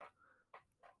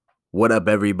What up,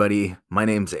 everybody? My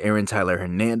name's Aaron Tyler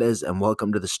Hernandez, and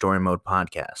welcome to the Story Mode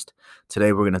Podcast.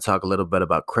 Today, we're going to talk a little bit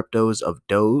about cryptos of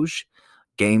Doge,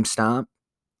 GameStop,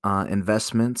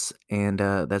 investments, and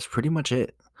that's pretty much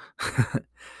it.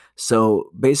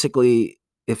 So, basically,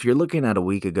 if you're looking at a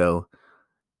week ago,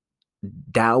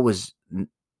 Dow was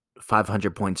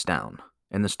 500 points down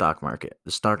in the stock market.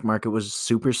 The stock market was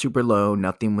super, super low.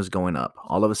 Nothing was going up.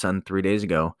 All of a sudden, 3 days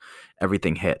ago,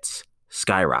 everything hits,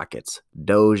 skyrockets.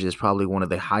 Doge is probably one of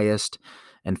the highest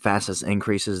and fastest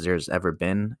increases there's ever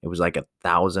been. It was like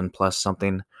 1,000 plus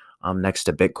something next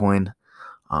to Bitcoin.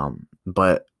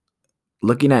 But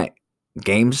looking at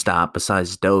GameStop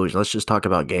besides Doge, let's just talk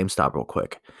about GameStop real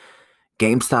quick.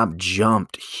 GameStop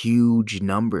jumped huge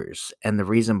numbers. And the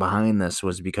reason behind this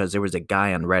was because there was a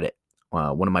guy on Reddit.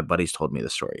 One of my buddies told me the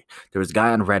story. There was a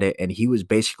guy on Reddit, and he was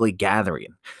basically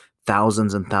gathering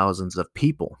thousands and thousands of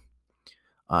people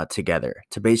together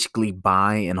to basically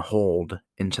buy and hold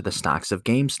into the stocks of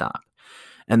GameStop.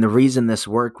 And the reason this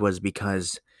worked was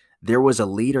because there was a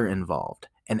leader involved,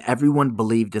 and everyone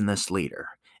believed in this leader.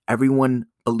 Everyone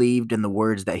believed in the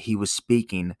words that he was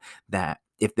speaking, that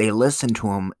if they listened to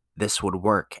him, this would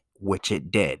work, which it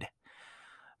did.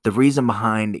 The reason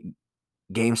behind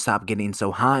GameStop getting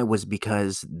so high was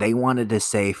because they wanted to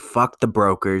say fuck the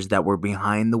brokers that were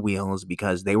behind the wheels,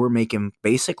 because they were making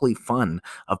basically fun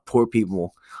of poor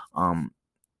people.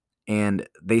 And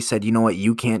they said, you know what,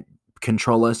 you can't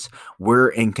control us. We're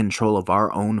in control of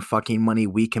our own fucking money.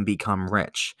 We can become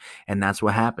rich. And that's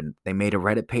what happened. They made a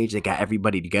Reddit page. They got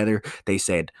everybody together. They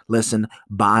said, listen,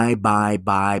 buy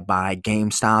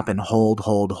GameStop and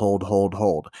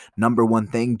hold. Number one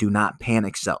thing, do not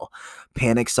panic sell.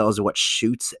 Panic sell is what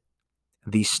shoots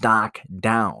the stock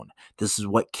down. This is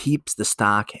what keeps the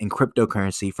stock and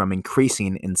cryptocurrency from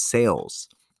increasing in sales.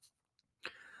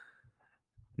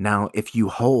 Now, if you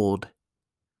hold,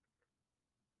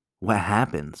 what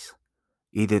happens?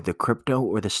 Either the crypto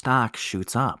or the stock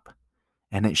shoots up,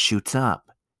 and it shoots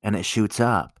up, and it shoots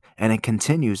up, and it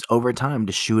continues over time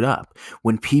to shoot up.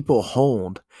 When people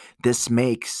hold, this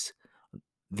makes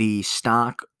the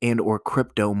stock and or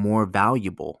crypto more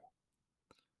valuable.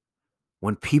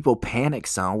 When people panic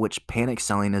sell, which panic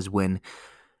selling is when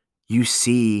you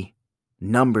see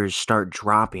numbers start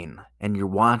dropping and you're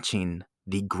watching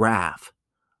the graph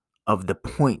of the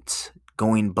points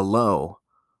going below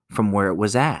from where it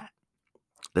was at.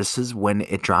 This is when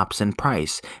it drops in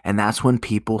price, and that's when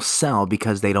people sell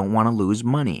because they don't want to lose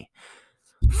money.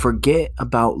 Forget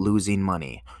about losing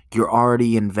money. You're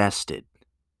already invested.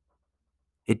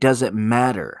 It doesn't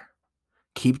matter.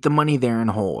 Keep the money there and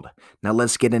hold. Now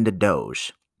let's get into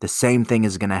Doge. The same thing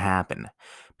is going to happen.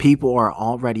 People are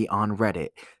already on Reddit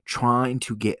trying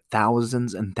to get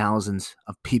thousands and thousands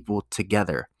of people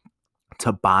together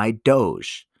to buy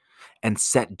Doge and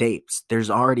set dates. There's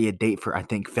already a date for, I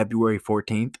think, February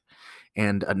 14th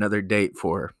and another date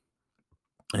for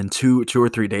in two or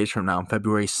 3 days from now,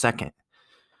 February 2nd,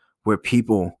 where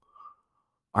people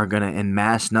are going to in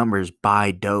mass numbers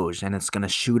buy Doge, and it's going to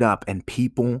shoot up, and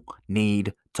people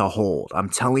need to hold. I'm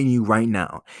telling you right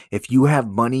now, if you have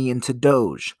money into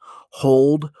Doge,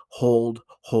 hold.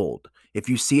 If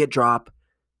you see it drop,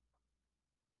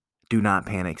 do not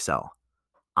panic sell.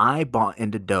 I bought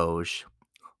into Doge.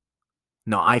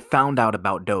 No, I found out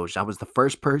about Doge. I was the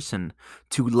first person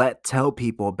to tell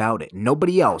people about it.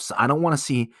 Nobody else. I don't want to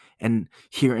see and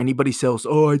hear anybody else,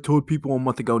 oh, I told people a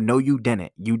month ago. No, you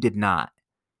didn't. You did not.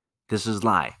 This is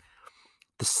lie.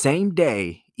 The same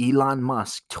day Elon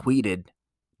Musk tweeted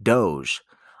Doge,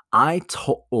 I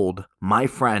told my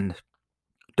friend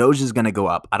Doge is going to go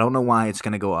up. I don't know why it's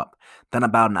going to go up. Then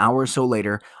about an hour or so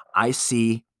later, I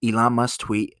see Elon Musk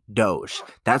tweet Doge.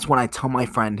 That's when I tell my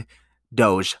friend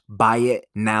Doge, buy it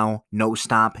now, no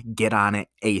stop, get on it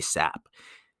ASAP.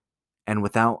 And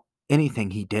without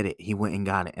anything, he did it. He went and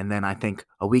got it. And then I think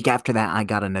a week after that, I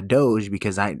got into Doge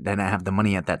because I didn't have the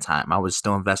money at that time. I was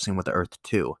still investing with the Earth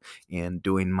 2 and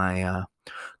doing my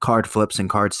card flips and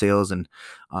card sales and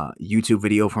YouTube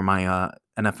video for my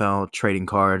NFL trading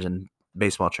cards and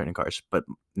baseball trading cards. But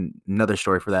another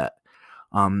story for that.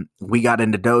 We got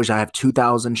into Doge. I have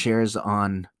 2,000 shares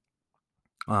on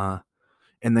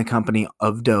in the company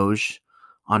of Doge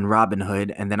on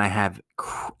Robinhood, and then I have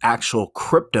actual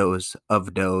cryptos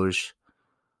of Doge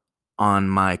on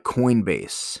my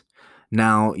Coinbase.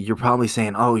 Now, you're probably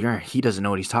saying, oh, he doesn't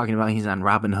know what he's talking about. He's on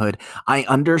Robinhood. I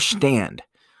understand.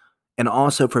 And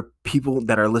also for people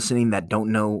that are listening that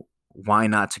don't know why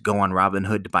not to go on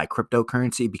Robinhood to buy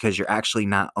cryptocurrency, because you're actually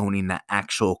not owning the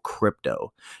actual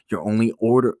crypto. You're only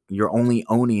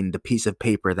owning the piece of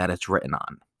paper that it's written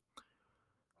on.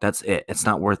 That's it. It's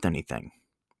not worth anything.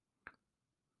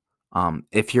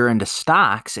 If you're into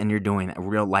stocks and you're doing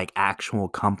real like actual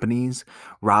companies,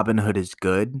 Robinhood is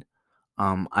good.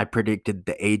 I predicted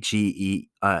the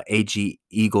AG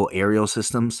Eagle aerial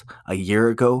systems a year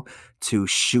ago to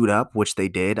shoot up, which they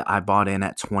did. I bought in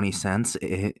at 20 cents.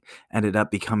 It ended up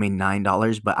becoming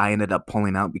 $9, but I ended up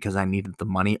pulling out because I needed the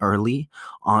money early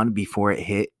on before it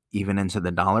hit even into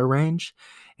the dollar range.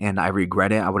 And I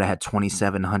regret it. I would have had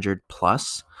 2,700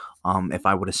 plus if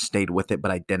I would have stayed with it, but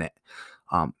I didn't.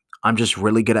 Um, I'm just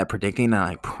really good at predicting, and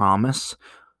I promise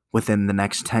within the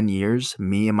next 10 years,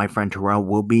 me and my friend Terrell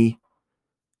will be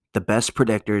the best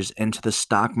predictors into the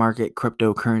stock market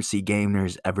cryptocurrency game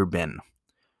there's ever been.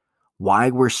 Why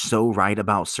we're so right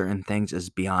about certain things is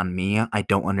beyond me. I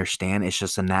don't understand. It's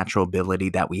just a natural ability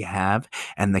that we have,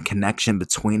 and the connection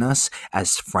between us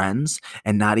as friends,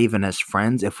 and not even as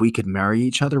friends. If we could marry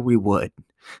each other, we would.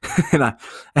 and,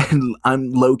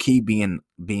 I'm low key being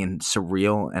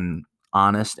surreal and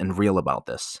honest and real about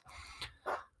this.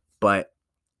 But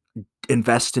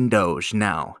invest in Doge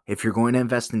now. If you're going to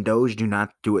invest in Doge, do not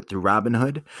do it through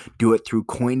Robinhood. Do it through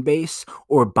Coinbase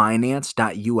or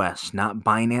Binance.us, not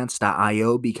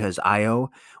Binance.io, because IO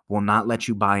will not let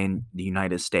you buy in the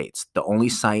United States. The only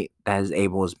site that is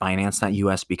able is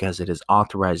Binance.us because it is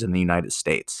authorized in the United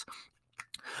States.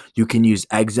 You can use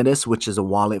Exodus, which is a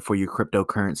wallet for your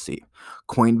cryptocurrency.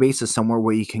 Coinbase is somewhere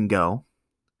where you can go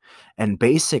and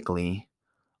basically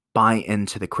buy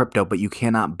into the crypto, but you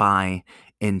cannot buy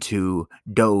into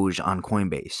Doge on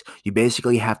Coinbase. You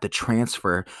basically have to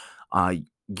transfer uh,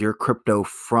 your crypto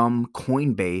from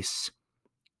Coinbase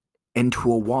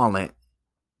into a wallet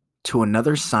to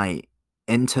another site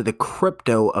into the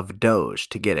crypto of Doge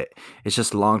to get it. It's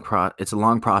just it's a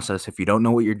long process. If you don't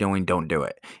know what you're doing, don't do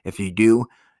it. If you do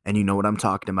and you know what I'm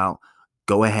talking about,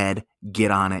 go ahead,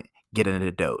 get on it, get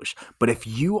into Doge. But if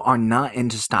you are not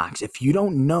into stocks, if you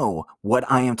don't know what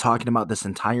I am talking about this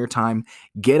entire time,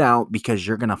 get out, because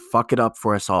you're going to fuck it up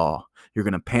for us all. You're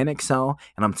going to panic sell,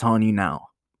 and I'm telling you now.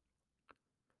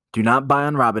 Do not buy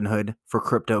on Robinhood for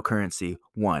cryptocurrency.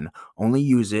 One, only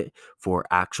use it for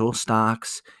actual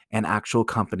stocks and actual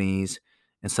companies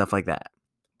and stuff like that.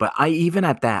 But even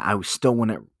at that, I still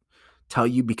want to tell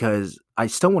you, because I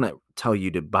still want to tell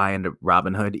you to buy into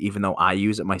Robinhood, even though I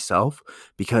use it myself,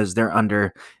 because they're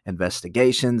under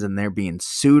investigations and they're being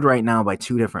sued right now by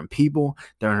two different people.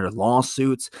 They're under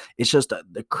lawsuits. It's just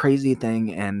the crazy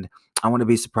thing, and I want to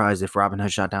be surprised if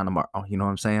Robinhood shut down tomorrow. You know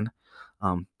what I'm saying?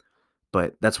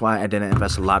 But that's why I didn't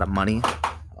invest a lot of money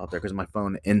out there, because my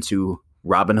phone into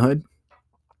Robinhood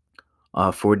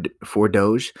for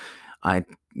Doge. I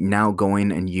now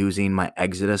going and using my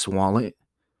Exodus wallet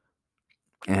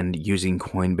and using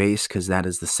Coinbase because that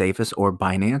is the safest, or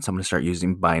Binance. I'm going to start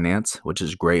using Binance, which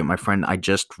is great. My friend, I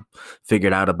just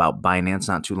figured out about Binance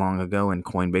not too long ago, and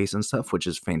Coinbase and stuff, which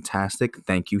is fantastic.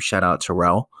 Thank you. Shout out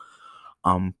Terrell.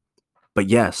 But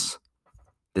yes,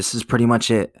 this is pretty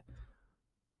much it.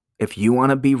 If you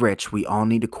want to be rich, we all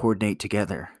need to coordinate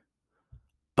together.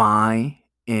 Buy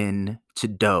into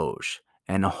Doge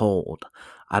and hold.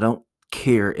 I don't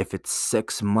care if it's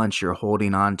 6 months you're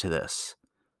holding on to this.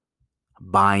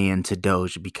 Buy into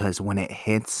Doge, because when it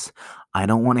hits, I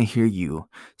don't want to hear you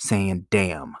saying,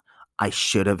 damn, I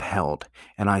should have held.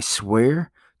 And I swear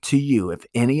to you, if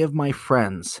any of my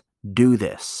friends do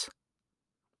this,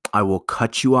 I will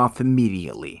cut you off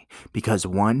immediately, because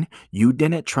one, you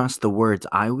didn't trust the words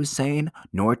I was saying,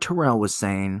 nor Terrell was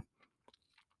saying,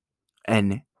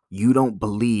 and you don't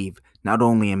believe not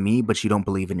only in me, but you don't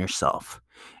believe in yourself.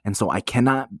 And so I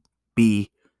cannot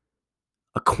be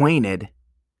acquainted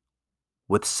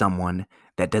with someone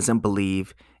that doesn't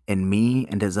believe in me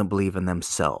and doesn't believe in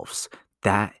themselves.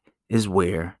 That is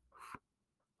where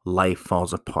life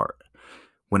falls apart.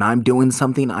 When I'm doing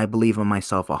something, I believe in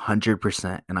myself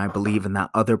 100%, and I believe in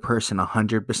that other person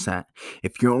 100%.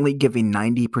 If you're only giving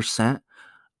 90%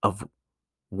 of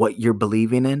what you're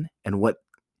believing in and what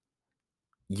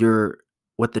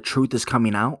the truth is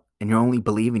coming out, and you're only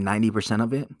believing 90%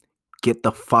 of it, get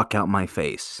the fuck out my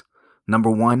face.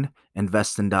 Number one,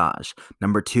 invest in Doge.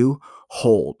 Number two,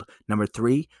 hold. Number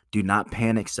three, do not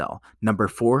panic sell. Number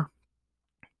four,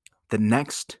 I'm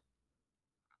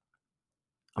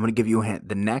going to give you a hint.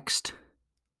 The next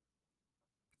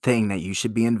thing that you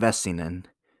should be investing in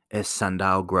is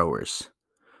Sundial growers.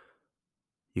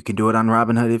 You can do it on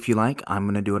Robinhood if you like. I'm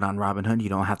going to do it on Robinhood. You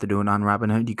don't have to do it on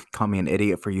Robinhood. You could call me an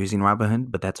idiot for using Robinhood,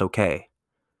 but that's okay.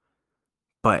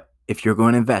 But if you're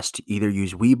going to invest, either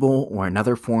use Webull or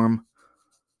another form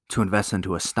to invest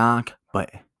into a stock.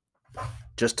 But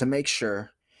just to make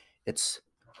sure it's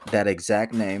that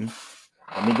exact name,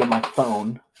 let me get my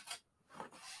phone.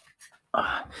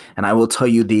 And I will tell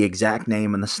you the exact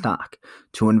name and the stock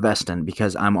to invest in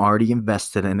because I'm already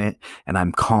invested in it and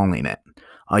I'm calling it.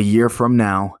 A year from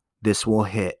now, this will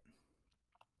hit.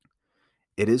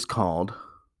 It is called.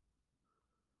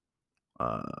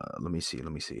 Let me see.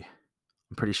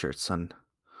 I'm pretty sure it's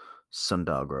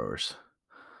Sundial Growers.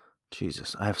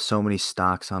 Jesus, I have so many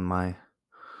stocks on my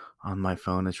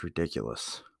phone. It's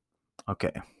ridiculous.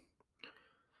 Okay,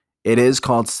 it is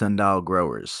called Sundial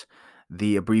Growers.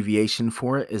 The abbreviation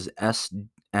for it is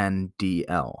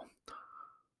SNDL.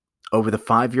 Over the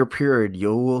 5-year period,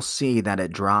 you will see that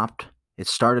it dropped. It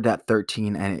started at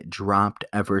 13 and it dropped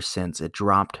ever since. It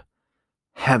dropped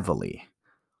heavily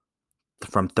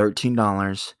from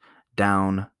 $13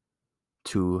 down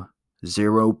to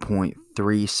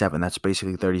 0.37. That's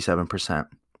basically 37%.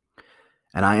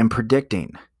 And I am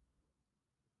predicting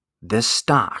this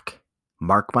stock,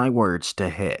 mark my words, to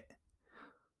hit.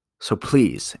 So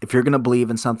please, if you're going to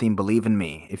believe in something, believe in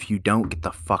me. If you don't, get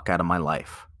the fuck out of my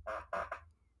life.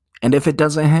 And if it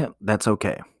doesn't hit, that's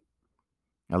okay.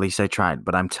 At least I tried,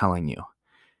 but I'm telling you,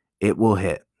 it will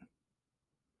hit.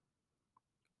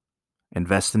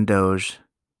 Invest in Doge,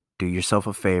 do yourself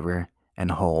a favor,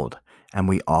 and hold, and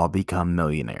we all become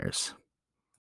millionaires.